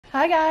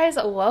Hi guys,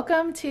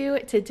 welcome to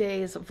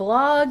today's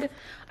vlog.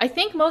 I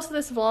think most of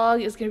this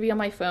vlog is going to be on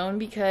my phone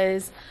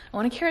because I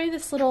want to carry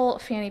this little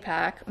fanny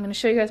pack. I'm going to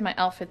show you guys my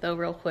outfit though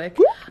real quick.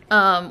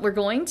 We're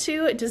going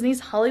to Disney's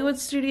Hollywood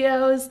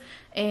Studios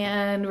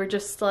and we're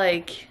just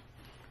like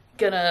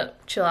gonna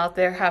chill out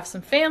there, have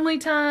some family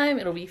time.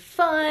 It'll be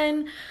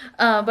fun.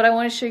 But I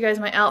want to show you guys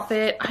my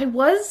outfit. I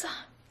was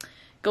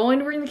going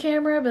to bring the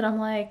camera, but I'm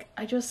like,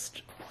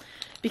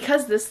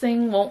 because this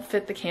thing won't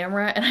fit the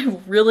camera and I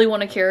really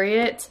want to carry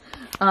it,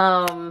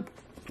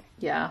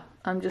 yeah,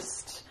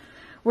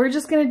 we're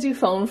just gonna do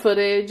phone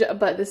footage,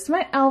 but this is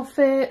my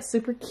outfit,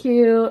 super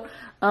cute.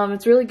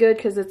 It's really good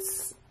because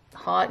it's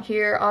hot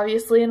here,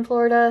 obviously, in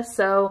Florida,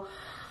 so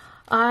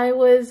I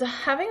was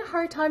having a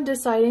hard time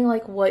deciding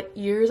like what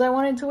ears I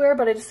wanted to wear,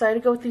 but I decided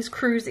to go with these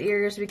cruise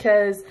ears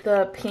because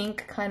the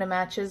pink kind of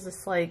matches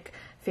this like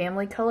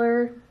family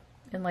color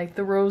and like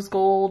the rose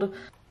gold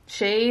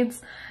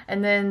shades,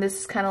 and then this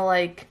is kind of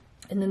like,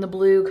 and then the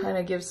blue kind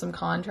of gives some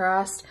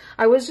contrast.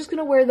 I was just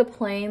gonna wear the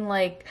plain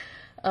like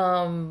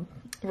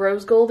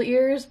rose gold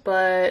ears,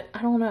 but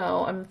I don't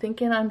know, I'm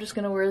thinking I'm just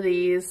gonna wear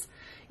these,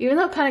 even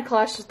though it kind of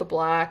clashes the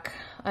black.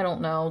 I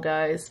don't know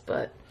guys,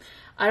 but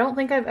I don't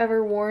think I've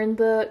ever worn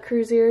the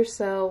cruise ears,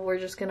 so we're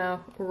just gonna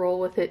roll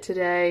with it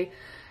today.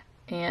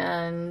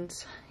 And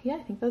yeah,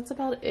 I think that's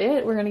about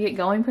it. We're gonna get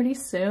going pretty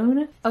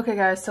soon. Okay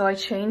guys, so I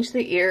changed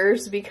the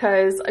ears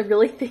because I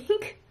really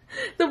think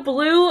the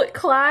blue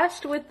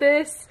clashed with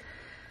this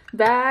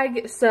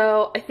bag,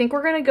 so I think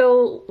we're gonna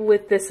go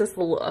with this as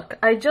the look.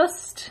 I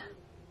just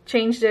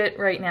changed it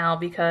right now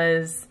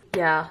because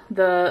yeah,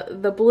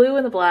 the blue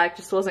and the black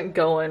just wasn't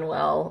going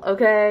well,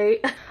 okay?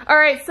 All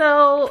right,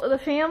 so the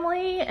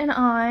family and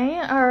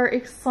I are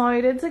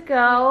excited to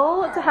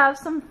go to have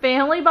some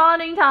family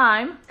bonding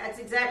time. That's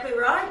exactly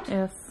right.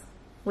 Yes,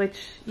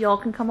 which y'all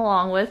can come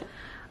along with.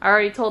 I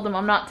already told them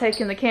I'm not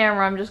taking the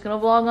camera. I'm just going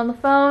to vlog on the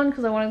phone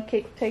because I want to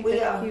take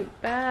this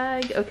cute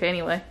bag. Okay,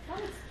 anyway.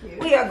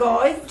 We are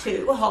going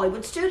to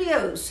Hollywood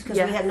Studios because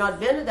Yes. we have not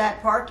been to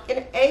that park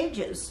in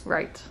ages.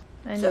 Right.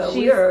 And So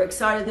we are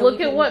excited that look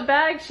at what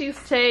bag she's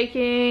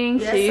taking.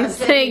 Yes, She's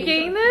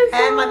taking this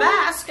and my one.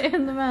 mask.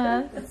 And the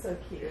mask. That's so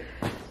cute.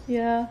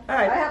 Yeah. All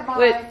right. I have my,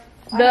 With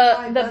the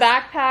best,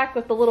 backpack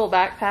with the little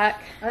backpack.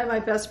 I have my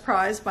best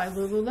prize, my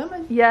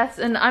Lululemon. Yes,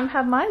 and I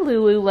have my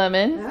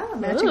Lululemon. Yeah,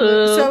 matching.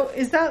 Ooh. So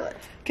is that?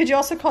 Could you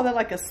also call that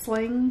like a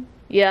sling?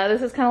 Yeah,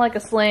 this is kind of like a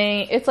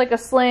sling. It's like a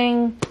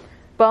sling,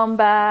 bum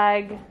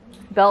bag,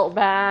 belt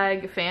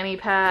bag, fanny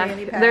pack.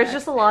 There's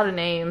just a lot of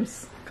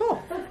names.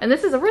 Cool. And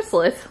this is a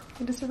wristlet.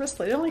 It is a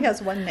wristlet. It only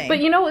has one name. But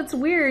you know, it's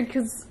weird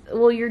because,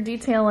 well, your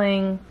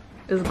detailing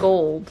is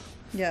gold.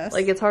 Yes.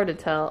 Like, it's hard to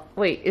tell.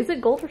 Wait, is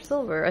it gold or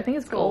silver? I think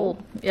it's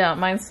gold. Yeah,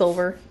 mine's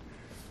silver.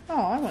 Oh,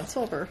 I want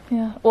silver.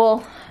 Yeah,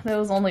 well, there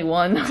was only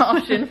one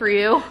option for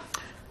you.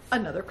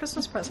 Another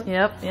Christmas present.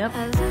 Yep, yep.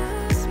 I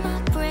lose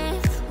my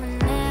breath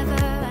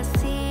whenever I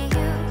see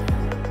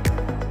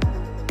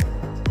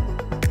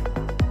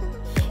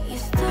you. You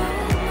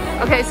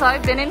stole Okay, so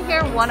I've been in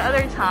here one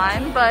other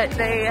time, but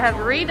they have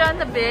redone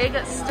the big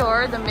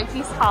store, the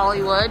Mickey's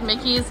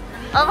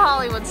of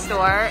Hollywood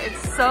store.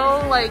 It's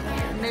so like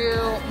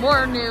new,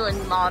 more new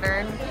and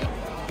modern.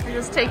 We're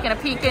just taking a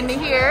peek into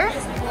here.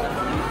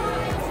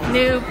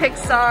 New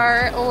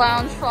Pixar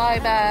lounge fly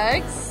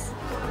bags.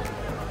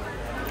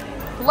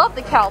 Love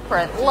the cow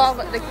print. Love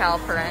the cow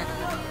print.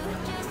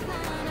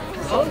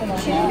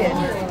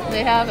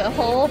 They have a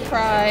whole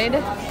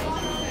Pride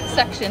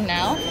section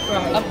now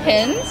of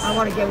pins. I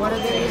want to get one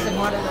of these and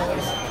one of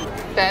those.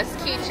 Best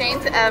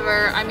keychains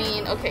ever. I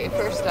mean, okay,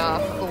 first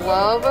off,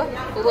 love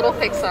the little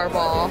Pixar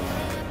ball.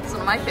 It's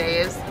one of my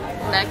faves.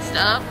 Next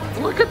up,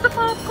 look at the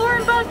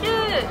popcorn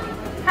bucket.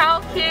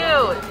 How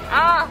cute.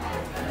 Ah.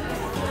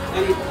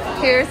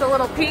 Here's a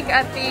little peek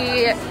at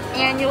the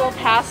annual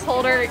pass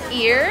holder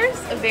ears.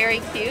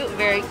 Very cute,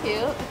 very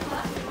cute.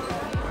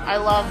 I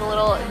love the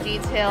little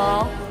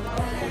detail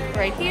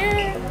right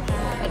here.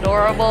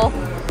 Adorable.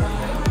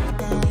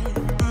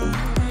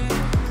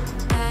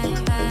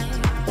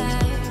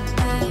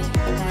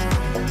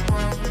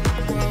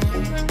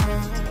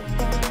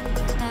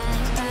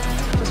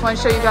 Just want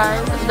to show you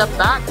guys the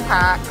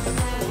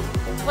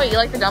backpacks. Wait, you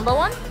like the Dumbo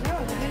one? No,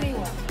 the mini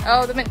one.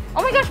 Oh,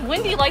 oh my gosh,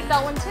 Wendy liked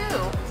that one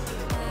too.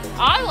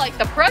 I like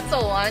the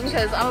pretzel one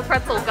because I'm a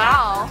pretzel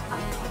gal.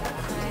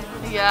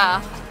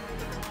 Yeah.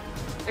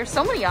 There's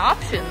so many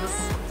options.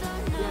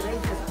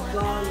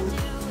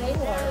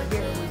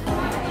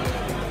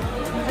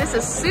 This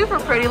is super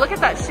pretty. Look at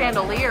that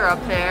chandelier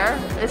up there.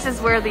 This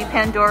is where the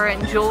Pandora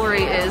and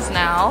jewelry is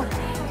now.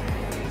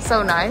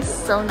 So nice,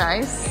 so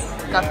nice.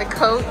 Got the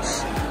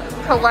Coach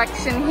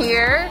collection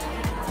here.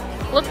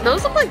 Look,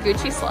 those look like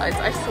Gucci slides,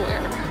 I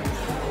swear.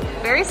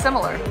 Very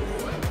similar.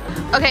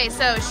 Okay,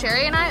 so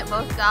Sherry and I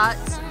both got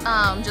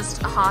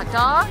just hot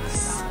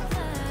dogs.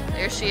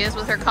 There she is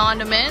with her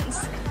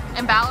condiments.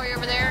 And Valerie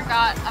over there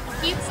got a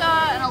pizza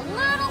and a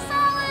little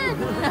salad.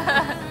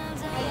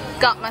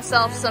 Got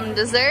myself some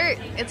dessert.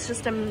 It's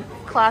just a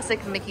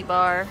classic Mickey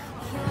bar.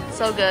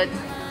 So good.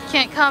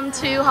 can't come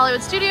to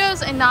Hollywood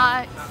Studios and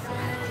not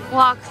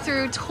walk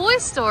through Toy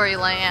Story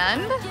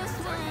Land.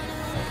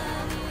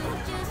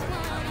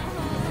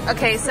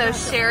 Okay, so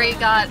Sherry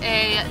got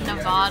a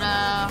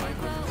Nevada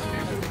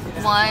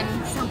one,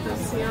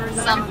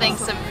 something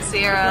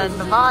Sierra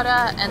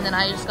Nevada, and then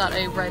I just got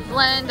a red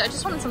blend. I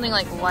just wanted something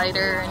like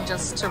lighter and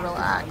just to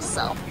relax,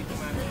 so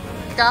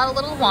got a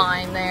little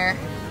wine there.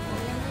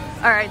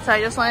 Alright, so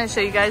I just wanted to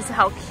show you guys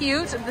how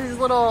cute these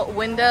little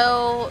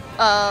window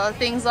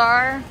things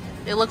are.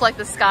 They look like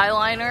the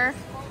Skyliner.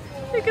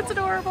 I think it's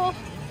adorable.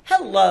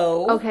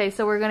 Hello. Okay,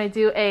 so we're gonna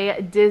do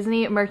a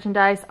Disney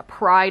merchandise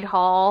Pride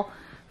haul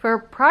for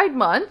Pride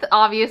Month,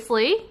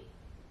 obviously.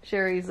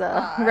 Sherry's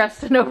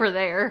resting over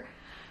there.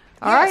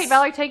 All right,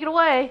 Valerie, take it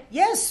away.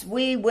 Yes,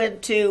 we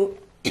went to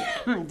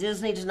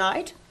Disney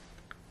tonight,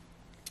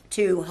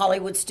 to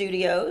Hollywood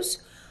Studios,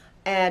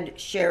 and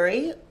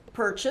Sherry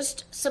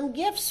purchased some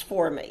gifts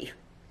for me.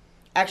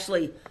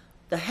 Actually,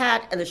 the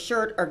hat and the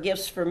shirt are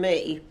gifts for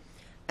me,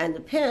 and the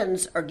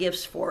pins are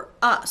gifts for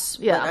us.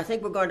 Yeah. But I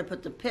think we're going to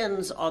put the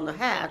pins on the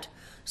hat,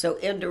 so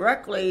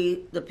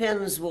indirectly the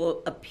pins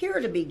will appear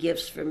to be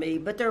gifts for me,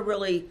 but they're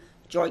really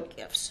joint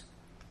gifts.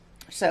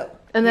 So.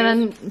 And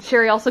then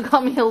Sherry also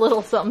got me a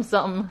little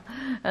something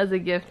as a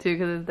gift too,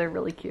 because they're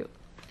really cute.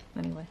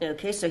 Anyway.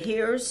 Okay, so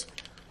here's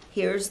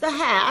the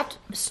hat,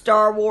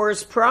 Star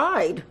Wars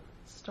Pride.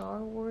 Star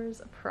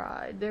Wars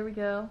Pride. There we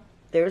go.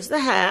 There's the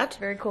hat.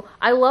 Very cool.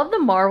 I love the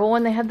Marvel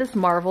one. They had this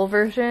Marvel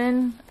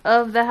version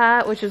of the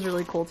hat, which is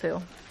really cool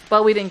too.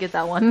 But we didn't get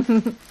that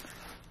one.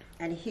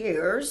 And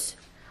here's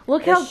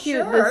Look how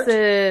cute this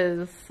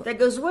is. that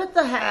goes with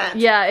the hat.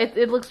 Yeah,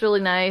 it looks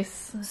really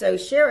nice. So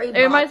Sherry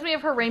It reminds me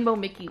of her Rainbow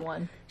Mickey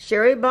one.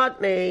 Sherry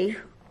bought me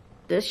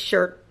this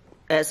shirt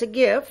as a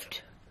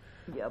gift.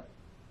 Yep.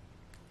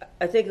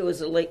 I think it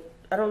was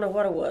I don't know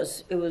what it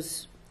was. It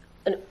was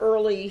it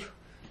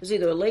was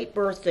either a late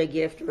birthday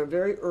gift or a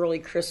very early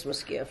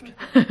Christmas gift.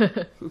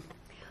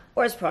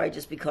 Or it's probably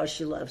just because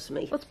she loves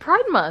me. Well, it's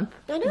Pride Month.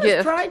 I know, gift.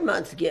 it's Pride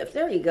Month gift.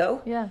 There you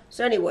go. Yeah.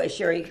 So anyway,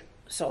 Sherry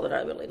saw that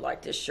I really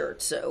liked this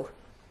shirt, so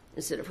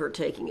instead of her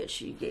taking it,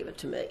 she gave it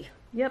to me.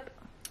 Yep.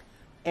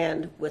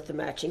 And with the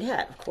matching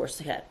hat. Of course,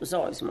 the hat was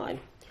always mine.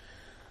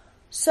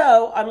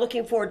 So I'm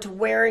looking forward to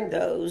wearing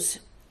those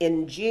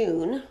in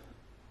June,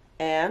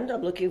 and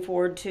I'm looking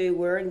forward to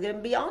wearing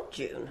them beyond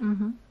June.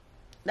 Mm-hmm.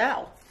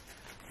 Now,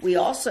 we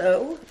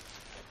also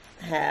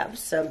have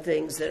some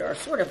things that are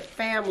sort of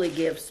family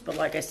gifts, but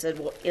like I said,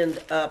 will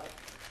end up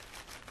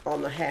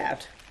on the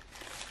hat.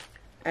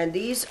 And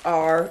these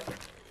are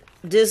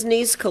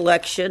Disney's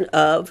collection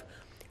of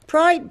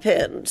Pride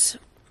pins.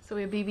 So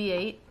we have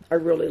BB-8. I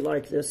really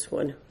like this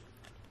one. Is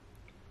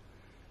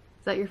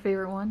that your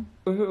favorite one?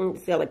 Mm-hmm.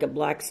 It's got like a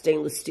black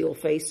stainless steel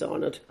face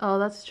on it. Oh,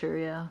 that's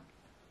true, yeah.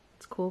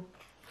 It's cool.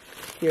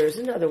 Here's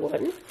another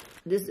one.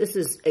 This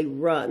is a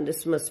run.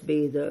 This must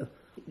be the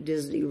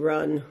Disney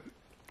Run.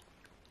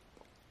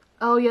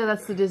 Oh, yeah,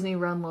 that's the Disney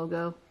Run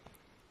logo.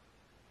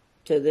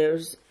 So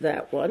there's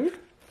that one.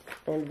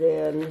 And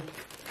then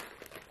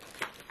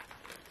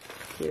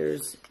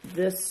here's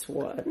this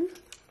one.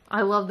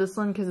 I love this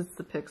one because it's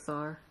the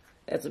Pixar.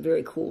 That's a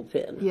very cool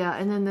pin. Yeah,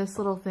 and then this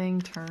little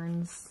thing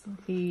turns.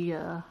 He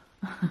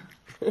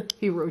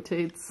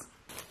rotates.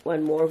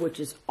 One more, which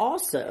is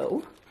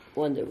also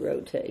one that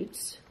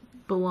rotates.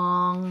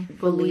 Belong,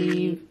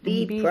 believe,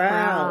 be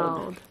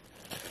proud.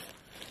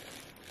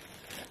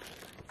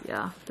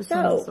 Yeah, this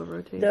one also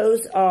rotates.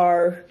 Those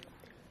are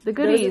the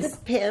goodies. Those are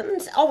the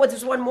pins. Oh, but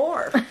there's one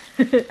more.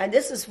 And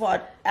this is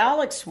what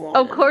Alex wanted.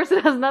 Of course,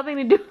 it has nothing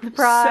to do with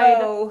Pride.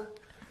 So,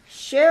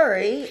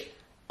 Sherry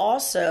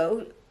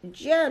also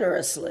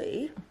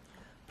generously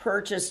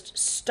purchased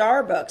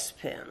Starbucks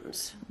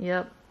pins.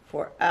 Yep.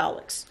 For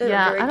Alex. They're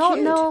yeah, very I don't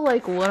cute. know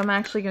like what I'm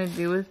actually going to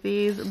do with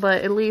these,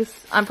 but at least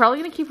I'm probably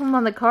going to keep them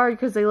on the card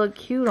because they look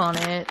cute on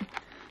it.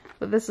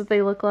 But this is what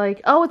they look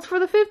like. Oh, it's for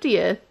the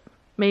 50th.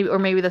 Maybe, or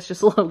maybe that's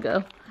just a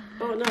logo.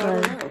 Oh, no,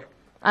 I don't know.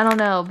 I don't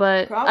know,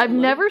 but Probably. I've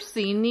never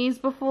seen these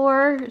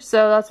before,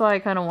 so that's why I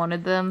kind of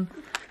wanted them.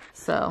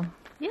 So,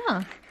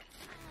 yeah.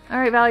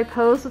 Alright, Valerie,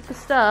 pose with the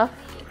stuff.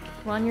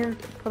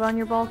 Put on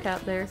your ball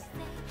cap there.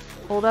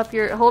 Hold up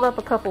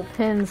a couple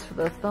pins for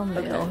the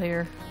thumbnail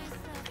here.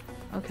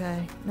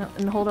 Okay, no,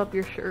 and hold up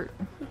your shirt.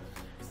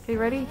 Okay,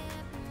 ready?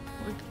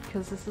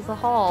 Because this is a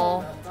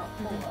haul.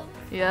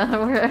 Yeah,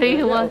 we're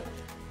ready.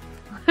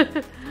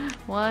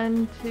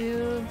 One,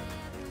 two,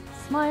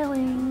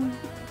 smiling.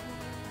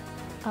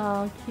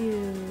 Oh,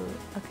 cute.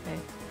 Okay.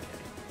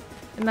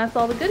 And that's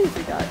all the goodies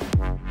we got.